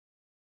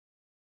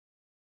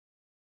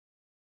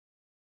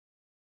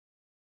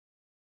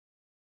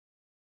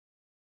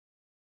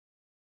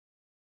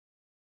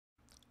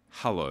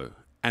Hello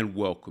and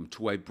welcome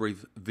to a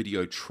brief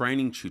video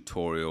training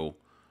tutorial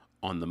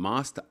on the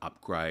master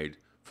upgrade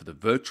for the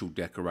Virtual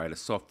Decorator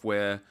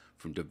software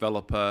from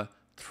Developer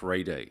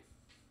 3D.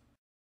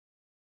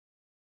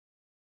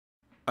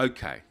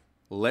 Okay,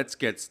 let's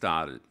get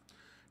started.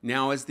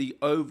 Now, as the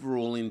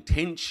overall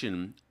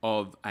intention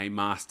of a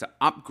master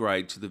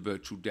upgrade to the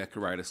Virtual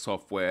Decorator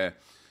software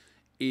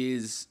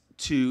is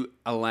to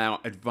allow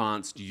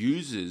advanced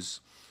users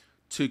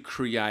to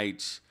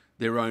create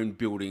their own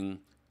building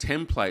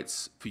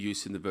templates for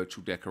use in the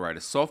Virtual Decorator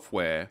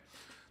software,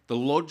 the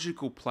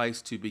logical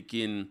place to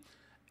begin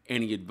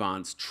any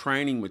advanced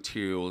training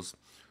materials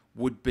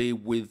would be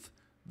with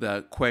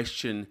the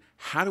question,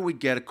 how do we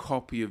get a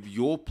copy of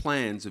your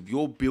plans, of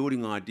your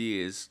building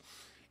ideas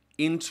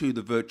into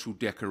the Virtual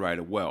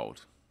Decorator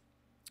world?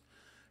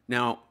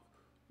 Now,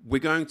 we're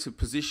going to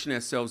position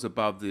ourselves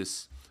above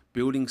this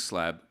building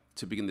slab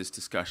to begin this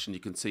discussion.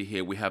 You can see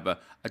here we have a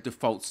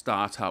default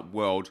startup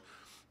world,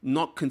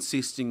 not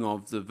consisting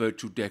of the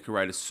Virtual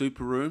Decorator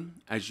Super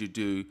Room, as you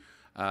do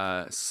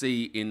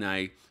see in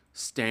a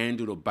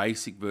standard or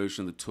basic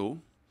version of the tool.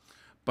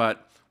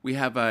 But we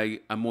have a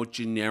more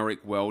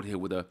generic world here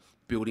with a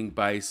building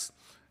base.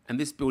 And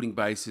this building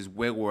base is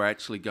where we're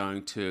actually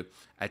going to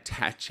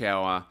attach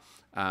our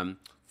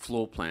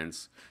floor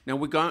plans. Now,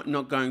 we're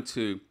not going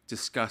to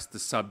discuss the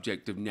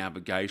subject of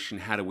navigation.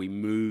 How do we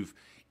move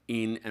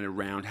in and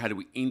around? How do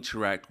we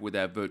interact with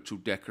our Virtual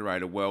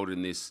Decorator world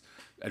in this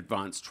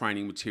advanced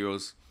training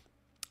materials?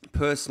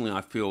 Personally,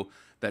 I feel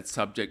that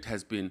subject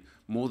has been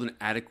more than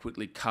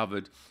adequately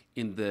covered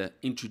in the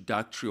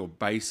introductory or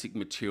basic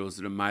materials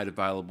that are made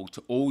available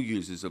to all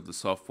users of the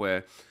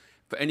software.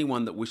 For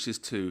anyone that wishes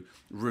to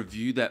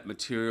review that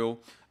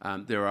material,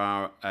 there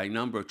are a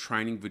number of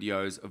training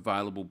videos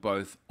available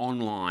both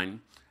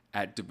online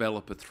at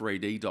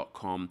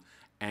developer3d.com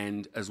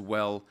and as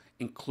well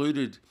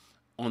included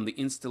on the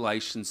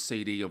installation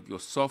CD of your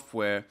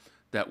software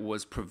that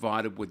was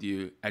provided with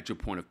you at your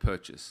point of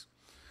purchase.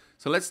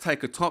 So let's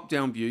take a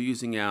top-down view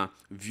using our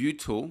View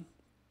tool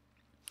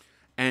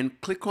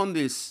and click on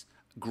this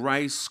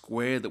gray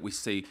square that we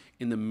see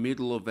in the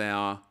middle of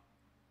our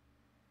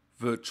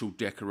Virtual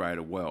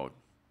Decorator world.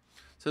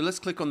 So let's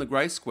click on the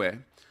gray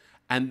square,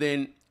 and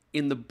then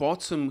in the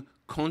bottom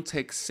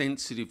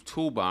context-sensitive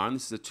toolbar, and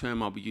this is a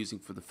term I'll be using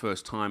for the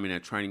first time in our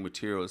training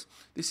materials,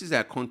 this is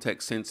our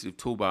context-sensitive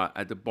toolbar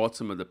at the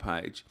bottom of the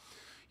page.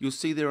 You'll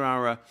see there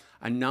are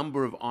a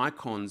number of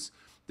icons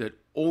that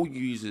all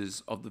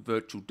users of the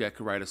Virtual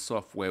Decorator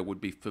software would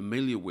be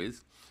familiar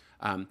with.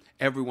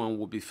 Everyone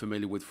will be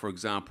familiar with, for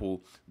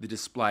example, the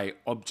Display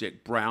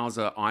Object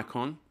Browser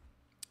icon.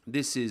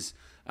 This is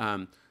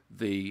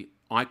the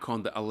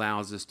icon that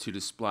allows us to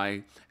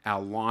display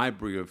our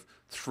library of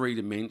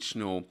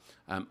three-dimensional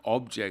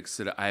objects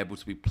that are able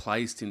to be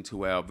placed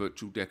into our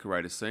Virtual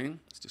Decorator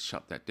scene. Let's just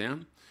shut that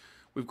down.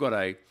 We've got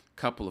a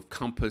couple of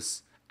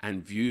compass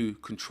and view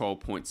control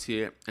points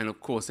here, and of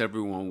course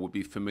everyone will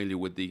be familiar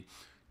with the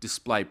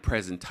Display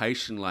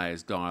Presentation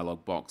Layers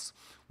dialog box,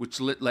 which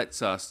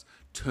lets us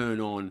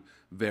turn on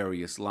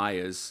various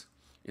layers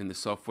in the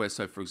software.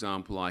 So for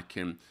example, I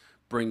can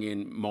bring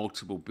in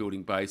multiple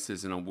building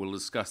bases, and we'll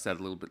discuss that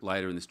a little bit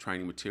later in this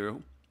training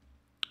material.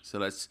 So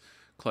let's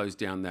close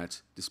down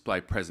that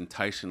Display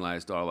Presentation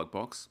Layers dialog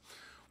box.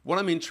 What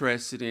I'm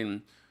interested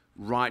in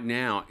right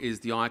now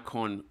is the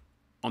icon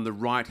on the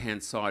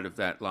right-hand side of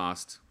that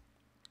last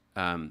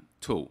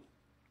tool,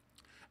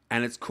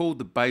 and it's called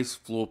the Base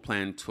Floor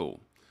Plan tool.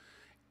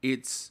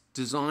 It's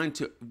designed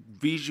to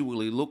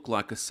visually look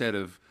like a set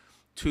of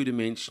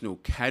two-dimensional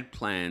CAD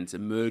plans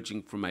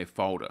emerging from a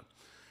folder.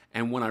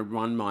 And when I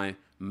run my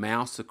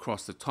mouse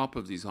across the top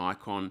of this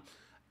icon,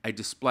 a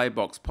display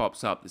box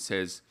pops up that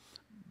says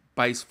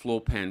Base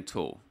Floor Plan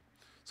Tool.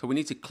 So we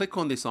need to click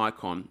on this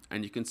icon,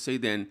 and you can see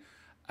then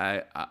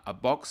a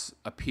box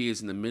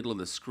appears in the middle of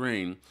the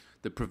screen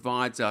that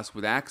provides us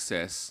with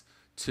access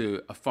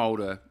to a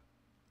folder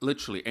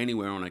literally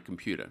anywhere on a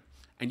computer.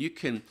 And you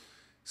can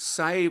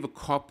save a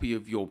copy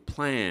of your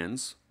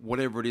plans,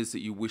 whatever it is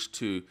that you wish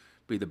to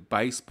be the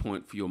base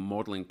point for your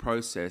modeling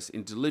process,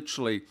 into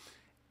literally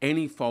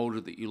any folder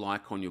that you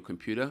like on your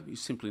computer. You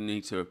simply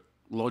need to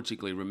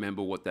logically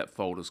remember what that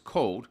folder is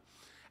called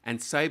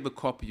and save a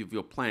copy of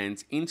your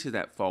plans into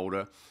that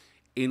folder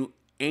in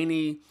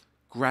any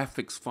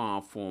graphics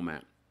file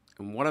format.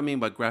 And what I mean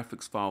by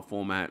graphics file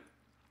format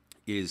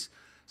is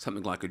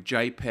something like a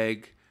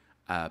JPEG,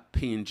 a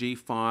PNG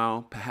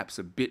file, perhaps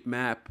a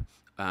bitmap,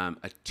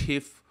 a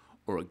TIFF,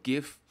 or a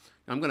GIF.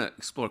 Now I'm going to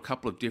explore a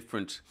couple of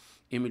different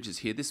images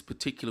here. This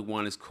particular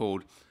one is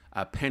called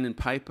pen and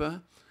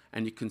paper,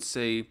 and you can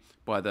see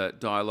by the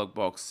dialog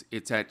box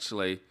it's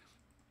actually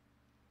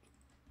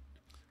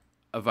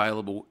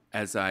available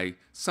as a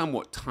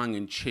somewhat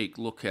tongue-in-cheek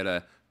look at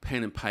a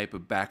pen and paper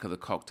back of the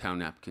cocktail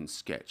napkin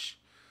sketch.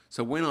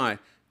 So when I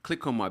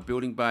click on my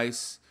building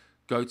base,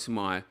 go to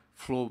my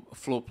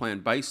floor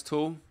plan base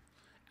tool,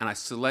 and I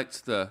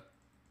select the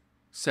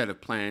set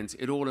of plans,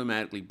 it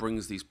automatically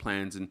brings these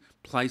plans and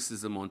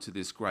places them onto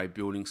this grey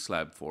building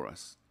slab for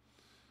us.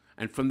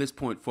 And from this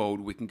point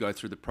forward, we can go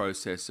through the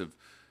process of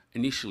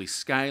initially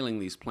scaling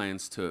these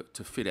plans to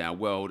fit our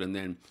world, and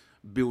then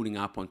building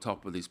up on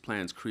top of these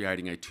plans,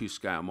 creating a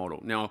 2-scale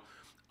model. Now,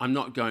 I'm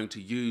not going to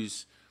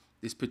use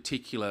this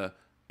particular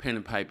pen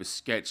and paper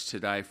sketch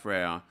today for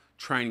our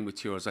training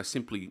materials. I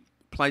simply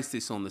place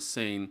this on the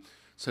scene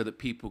so that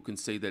people can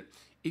see that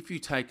if you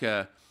take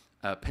a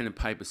pen and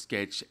paper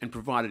sketch, and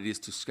provided it is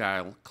to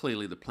scale,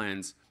 clearly the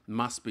plans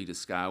must be to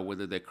scale,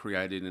 whether they're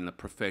created in a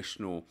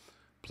professional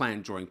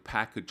plan drawing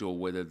package or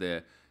whether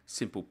they're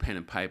simple pen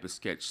and paper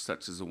sketch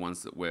such as the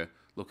ones that we're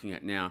looking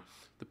at now.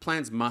 The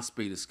plans must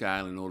be to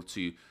scale in order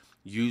to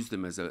use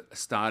them as a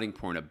starting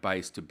point, a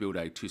base to build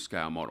a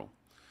 2-scale model.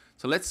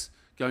 So let's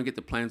go and get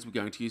the plans we're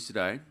going to use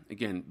today.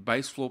 Again,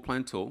 base floor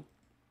plan tool.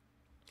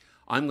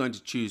 I'm going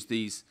to choose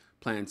these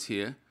plans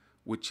here,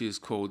 which is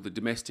called the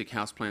domestic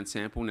house plan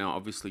sample. Now,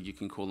 obviously, you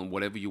can call them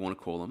whatever you want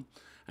to call them.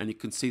 And you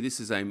can see this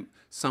is a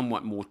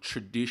somewhat more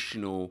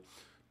traditional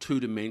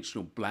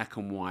 2-dimensional black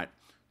and white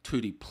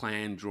 2D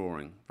plan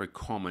drawing, very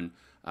common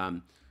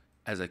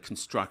as a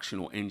construction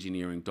or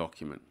engineering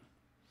document.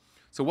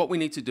 So what we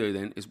need to do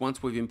then is,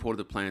 once we've imported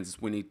the plans,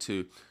 is we need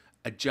to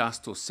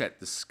adjust or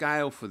set the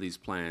scale for these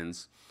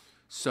plans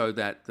so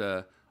that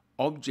the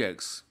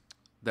objects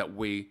that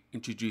we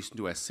introduce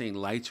into our scene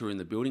later in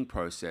the building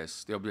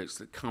process, the objects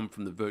that come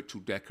from the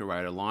Virtual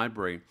Decorator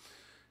library,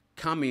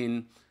 come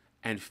in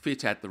and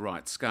fit at the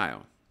right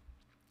scale.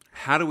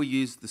 How do we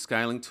use the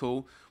scaling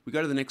tool? We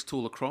go to the next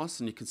tool across,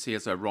 and you can see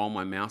as I roll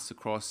my mouse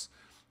across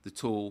the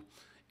tool,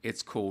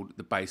 it's called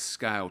the base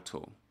scale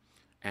tool.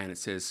 And it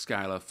says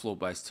scalar floor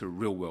base to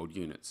real world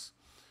units.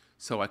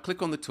 So I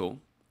click on the tool,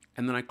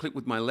 and then I click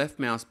with my left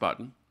mouse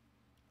button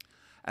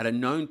at a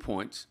known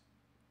point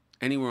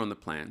anywhere on the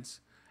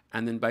plans,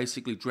 and then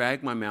basically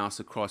drag my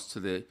mouse across to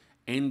the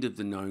end of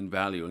the known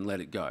value and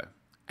let it go.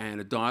 And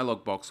a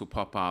dialog box will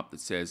pop up that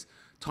says,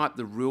 type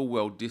the real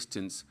world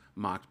distance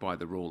marked by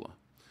the ruler.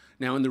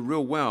 Now, in the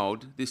real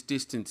world, this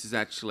distance is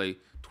actually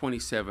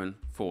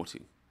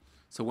 2740.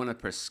 So when I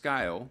press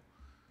scale,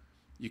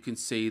 you can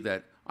see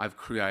that I've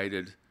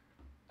created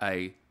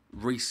a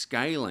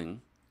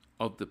rescaling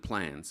of the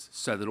plans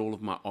so that all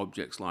of my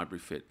objects library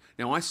fit.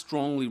 Now, I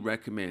strongly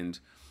recommend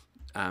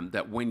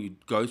that when you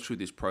go through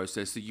this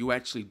process, that you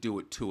actually do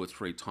it 2 or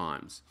 3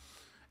 times.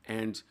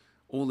 And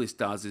all this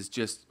does is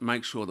just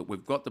make sure that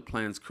we've got the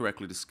plans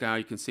correctly to scale.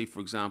 You can see, for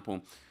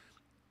example,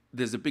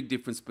 there's a big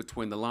difference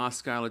between the last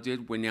scale I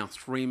did. We're now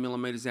 3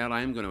 millimeters out.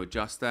 I am going to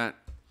adjust that.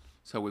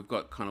 So we've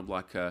got kind of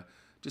like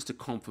just a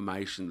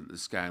confirmation that the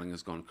scaling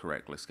has gone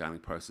correctly, scaling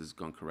process has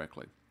gone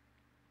correctly.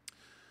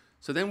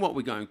 So then what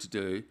we're going to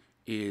do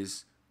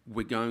is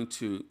we're going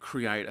to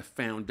create a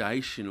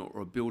foundation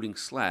or a building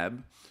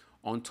slab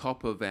on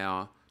top of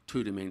our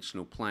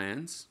 2-dimensional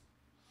plans.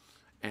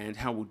 And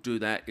how we'll do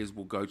that is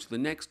we'll go to the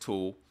next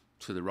tool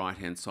to the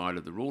right-hand side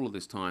of the ruler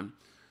this time,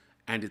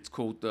 and it's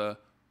called the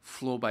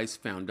floor base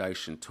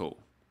foundation tool.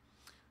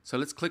 So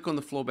let's click on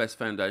the floor base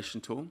foundation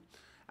tool,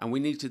 and we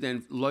need to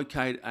then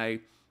locate a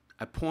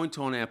point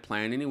on our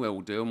plan. Anywhere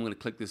will do. I'm going to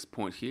click this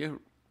point here,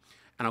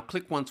 and I'll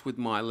click once with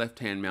my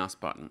left-hand mouse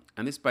button,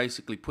 and this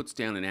basically puts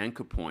down an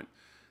anchor point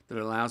that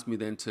allows me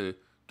then to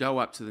go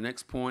up to the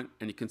next point,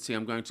 and you can see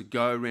I'm going to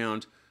go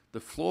around the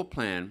floor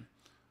plan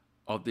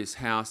of this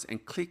house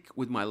and click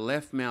with my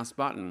left mouse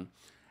button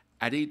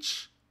at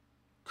each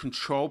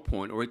control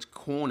point or each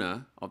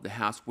corner of the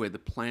house where the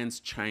plans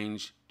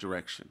change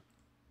direction.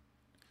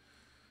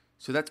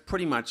 So that's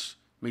pretty much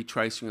me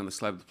tracing on the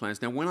slab of the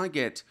plans. Now, when I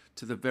get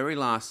to the very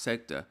last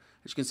sector,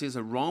 as you can see, as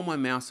I roll my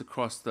mouse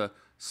across the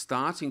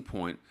starting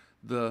point,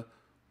 the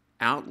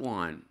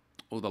outline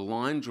or the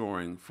line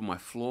drawing for my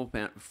floor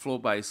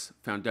base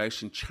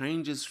foundation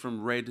changes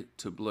from red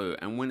to blue.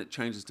 And when it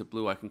changes to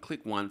blue, I can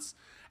click once,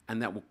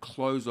 and that will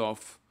close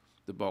off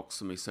the box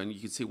for me. So you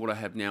can see what I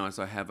have now is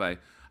I have a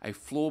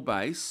floor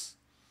base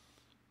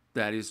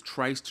that is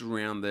traced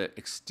around the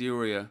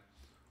exterior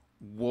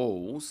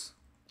walls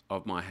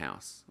of my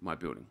house, my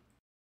building.